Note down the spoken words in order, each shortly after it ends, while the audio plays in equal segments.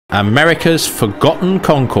America's forgotten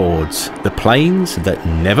Concordes, the planes that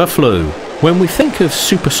never flew. When we think of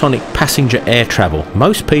supersonic passenger air travel,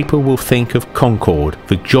 most people will think of Concorde,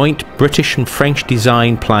 the joint British and French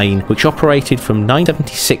design plane which operated from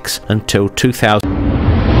 1976 until 2000.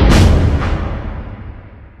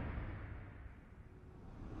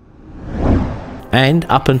 And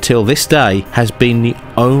up until this day has been the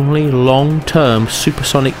only long-term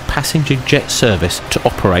supersonic passenger jet service to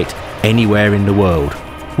operate anywhere in the world.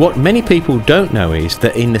 What many people don't know is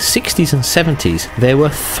that in the 60s and 70s there were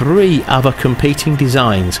 3 other competing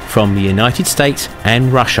designs from the United States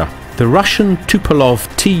and Russia. The Russian Tupolev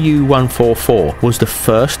Tu-144 was the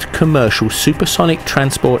first commercial supersonic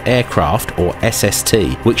transport aircraft, or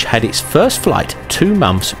SST, which had its first flight 2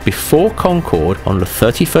 months before Concorde on the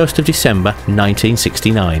 31st of December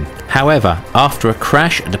 1969. However, after a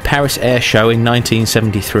crash at the Paris Air Show in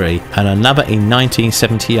 1973 and another in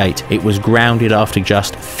 1978, it was grounded after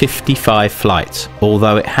just 55 flights,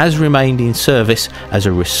 although it has remained in service as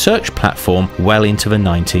a research platform well into the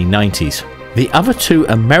 1990s. The other 2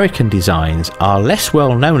 American designs are less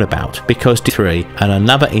well known about because and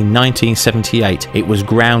another in 1978 it was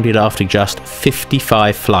grounded after just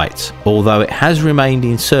 55 flights, although it has remained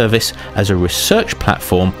in service as a research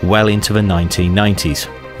platform well into the 1990s.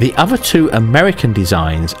 The other 2 American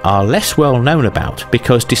designs are less well known about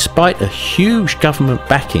because despite a huge government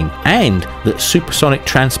backing and that supersonic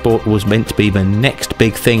transport was meant to be the next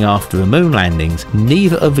big thing after the moon landings,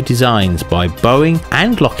 neither of the designs by Boeing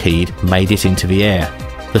and Lockheed made it into the air.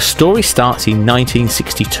 The story starts in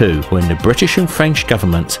 1962 when the British and French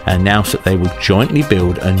governments announced that they would jointly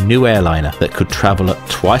build a new airliner that could travel at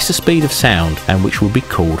twice the speed of sound and which would be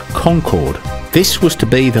called Concorde. This was to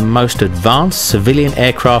be the most advanced civilian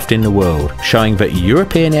aircraft in the world, showing that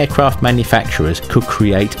European aircraft manufacturers could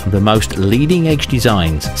create the most leading-edge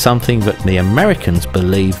designs, something that the Americans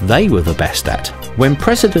believed they were the best at. When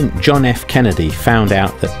President John F. Kennedy found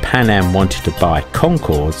out that Pan Am wanted to buy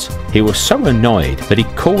Concordes, he was so annoyed that he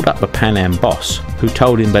called up the Pan Am boss, who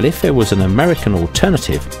told him that if there was an American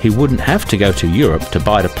alternative, he wouldn't have to go to Europe to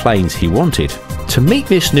buy the planes he wanted. To meet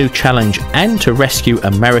this new challenge and to rescue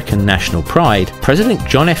American national pride, President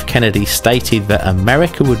John F. Kennedy stated that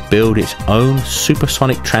America would build its own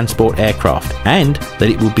supersonic transport aircraft and that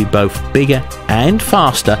it would be both bigger and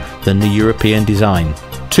faster than the European design.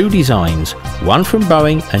 2 designs, one from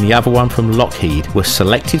Boeing and the other one from Lockheed, were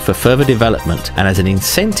selected for further development, and as an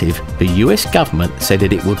incentive the US government said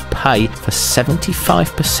that it would pay for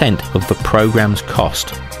 75% of the program's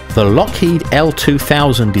cost. The Lockheed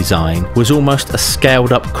L2000 design was almost a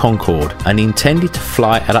scaled up Concorde and intended to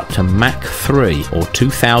fly at up to Mach 3 or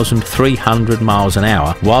 2,300 miles an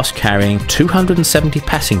hour whilst carrying 270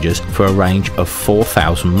 passengers for a range of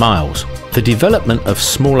 4,000 miles. The development of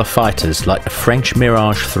smaller fighters like the French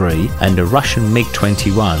Mirage 3 and the Russian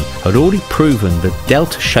MiG-21 had already proven the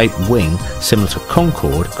delta-shaped wing, similar to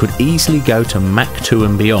Concorde, could easily go to Mach 2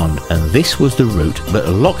 and beyond, and this was the route that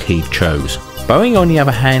Lockheed chose. Boeing, on the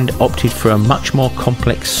other hand, opted for a much more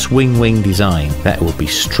complex swing wing design that would be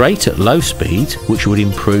straight at low speeds, which would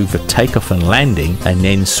improve the takeoff and landing, and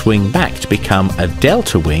then swing back to become a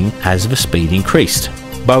delta wing as the speed increased.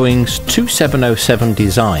 Boeing's 2707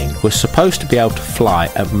 design was supposed to be able to fly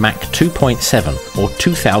at Mach 2.7 or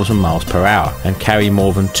 2,000 miles per hour and carry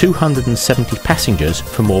more than 270 passengers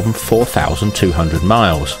for more than 4,200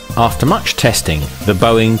 miles. After much testing, the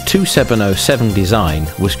Boeing 2707 design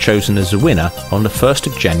was chosen as the winner on the 1st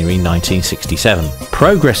of January 1967.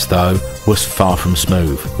 Progress, though, was far from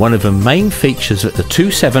smooth. One of the main features that the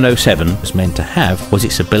 2707 was meant to have was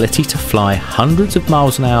its ability to fly hundreds of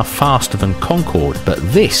miles an hour faster than Concorde, but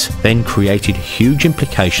this then created huge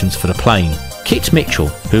implications for the plane. Kit Mitchell,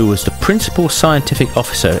 who was the principal scientific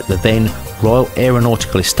officer at the then Royal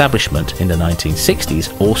Aeronautical Establishment in the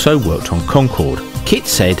 1960s, also worked on Concorde. Kit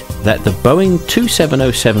said that the Boeing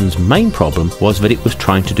 2707's main problem was that it was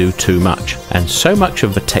trying to do too much, and so much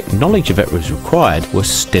of the technology that was required was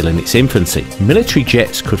still in its infancy. Military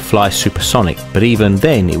jets could fly supersonic, but even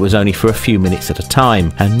then it was only for a few minutes at a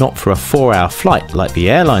time, and not for a 4-hour flight like the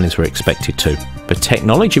airliners were expected to. The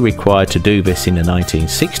technology required to do this in the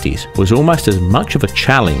 1960s was almost as much of a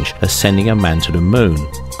challenge as sending a man to the moon.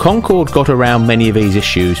 Concorde got around many of these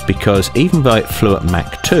issues because even though it flew at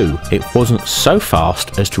Mach 2, it wasn't so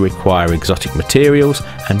fast as to require exotic materials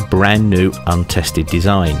and brand new untested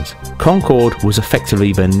designs. Concorde was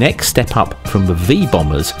effectively the next step up from the V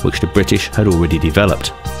bombers which the British had already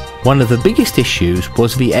developed. One of the biggest issues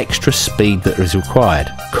was the extra speed that was required.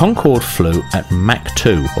 Concorde flew at Mach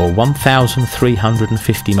 2 or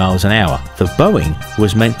 1,350 miles an hour. The Boeing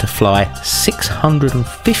was meant to fly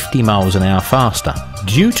 650 miles an hour faster.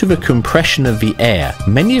 Due to the compression of the air,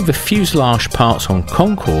 many of the fuselage parts on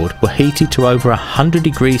Concorde were heated to over 100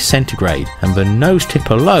 degrees centigrade, and the nose tip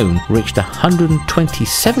alone reached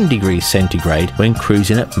 127 degrees centigrade when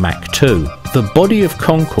cruising at Mach 2. The body of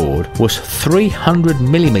Concorde was 300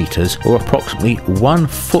 millimeters or approximately 1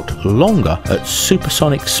 foot longer at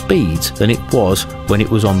supersonic speeds than it was when it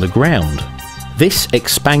was on the ground. This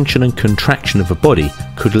expansion and contraction of the body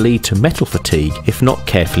could lead to metal fatigue if not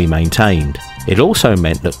carefully maintained. It also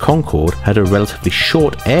meant that Concorde had a relatively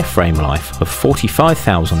short airframe life of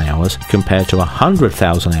 45,000 hours compared to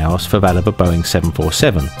 100,000 hours for that of a Boeing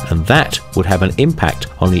 747, and that would have an impact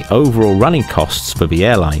on the overall running costs for the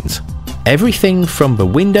airlines. Everything from the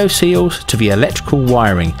window seals to the electrical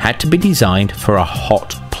wiring had to be designed for a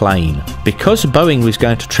hot plane. Because Boeing was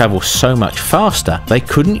going to travel so much faster, they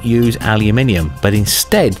couldn't use aluminium, but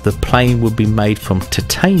instead the plane would be made from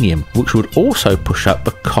titanium, which would also push up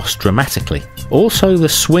the cost dramatically. Also, the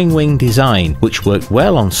swing wing design, which worked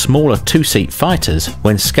well on smaller two-seat fighters,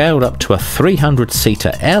 when scaled up to a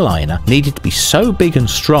 300-seater airliner, needed to be so big and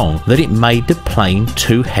strong that it made the plane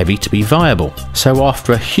too heavy to be viable. So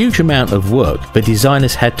after a huge amount of work, the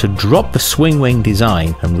designers had to drop the swing wing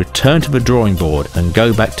design and return to the drawing board and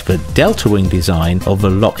go back to the delta wing design of the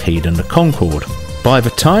Lockheed and the Concorde. By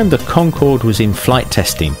the time the Concorde was in flight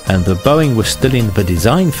testing and the Boeing was still in the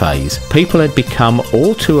design phase, people had become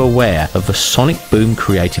all too aware of the sonic boom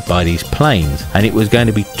created by these planes, and it was going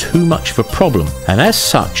to be too much of a problem, and as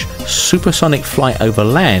such, supersonic flight over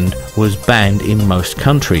land was banned in most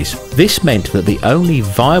countries. This meant that the only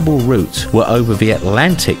viable routes were over the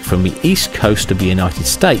Atlantic from the east coast of the United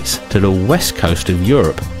States to the west coast of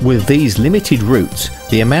Europe. With these limited routes,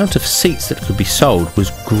 the amount of seats that could be sold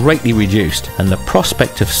was greatly reduced, and the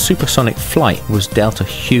prospect of supersonic flight was dealt a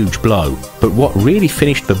huge blow. But what really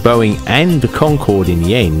finished the Boeing and the Concorde in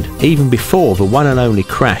the end, even before the one and only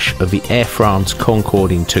crash of the Air France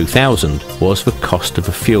Concorde in 2000, was the cost of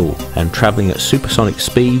the fuel, and travelling at supersonic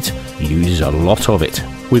speeds uses a lot of it.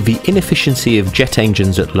 With the inefficiency of jet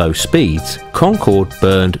engines at low speeds, Concorde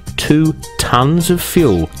burned 2 tons of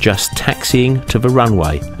fuel just taxiing to the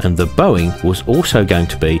runway, and the Boeing was also going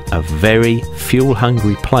to be a very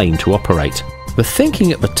fuel-hungry plane to operate. The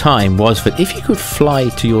thinking at the time was that if you could fly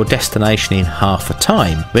to your destination in half the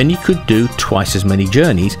time, then you could do twice as many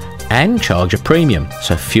journeys and charge a premium,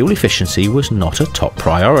 so fuel efficiency was not a top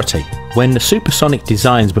priority. When the supersonic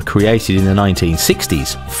designs were created in the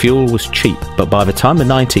 1960s, fuel was cheap, but by the time the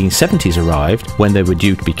 1970s arrived, when they were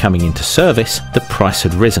due to be coming into service, the price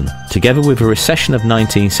had risen. Together with the recession of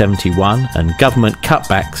 1971 and government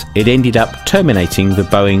cutbacks, it ended up terminating the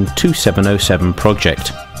Boeing 2707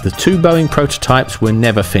 project. The 2 Boeing prototypes were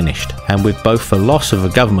never finished, and with both the loss of the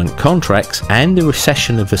government contracts and the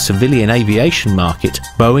recession of the civilian aviation market,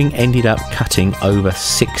 Boeing ended up cutting over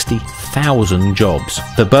 60,000 jobs.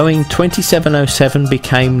 The Boeing 2707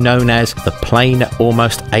 became known as the plane that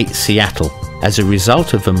almost ate Seattle. As a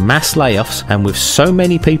result of the mass layoffs, and with so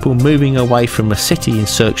many people moving away from the city in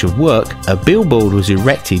search of work, a billboard was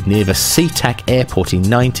erected near the SeaTac airport in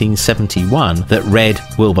 1971 that read,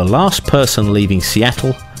 "Will the last person leaving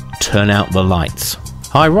Seattle turn out the lights?"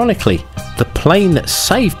 Ironically, the plane that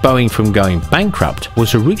saved Boeing from going bankrupt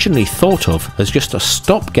was originally thought of as just a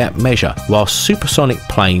stopgap measure while supersonic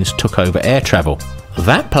planes took over air travel.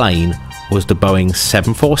 That plane was the Boeing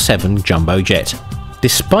 747 jumbo jet.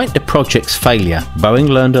 Despite the project's failure, Boeing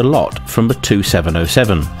learned a lot from the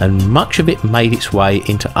 2707, and much of it made its way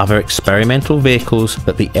into other experimental vehicles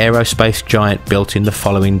that the aerospace giant built in the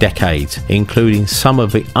following decades, including some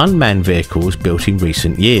of the unmanned vehicles built in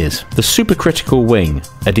recent years. The supercritical wing,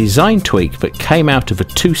 a design tweak that came out of a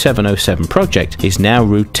 2707 project, is now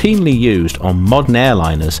routinely used on modern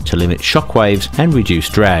airliners to limit shockwaves and reduce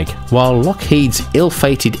drag, while Lockheed's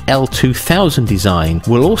ill-fated L2000 design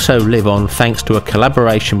will also live on thanks to a collaboration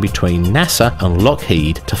between NASA and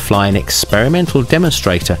Lockheed to fly an experimental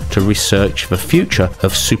demonstrator to research the future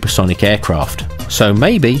of supersonic aircraft. So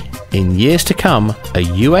maybe, in years to come, a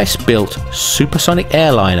US-built supersonic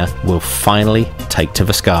airliner will finally take to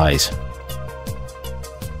the skies.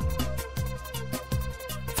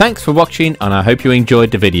 Thanks for watching, and I hope you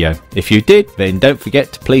enjoyed the video. If you did, then don't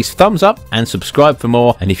forget to please thumbs up and subscribe for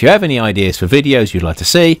more, and if you have any ideas for videos you'd like to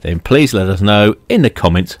see, then please let us know in the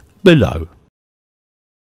comments below.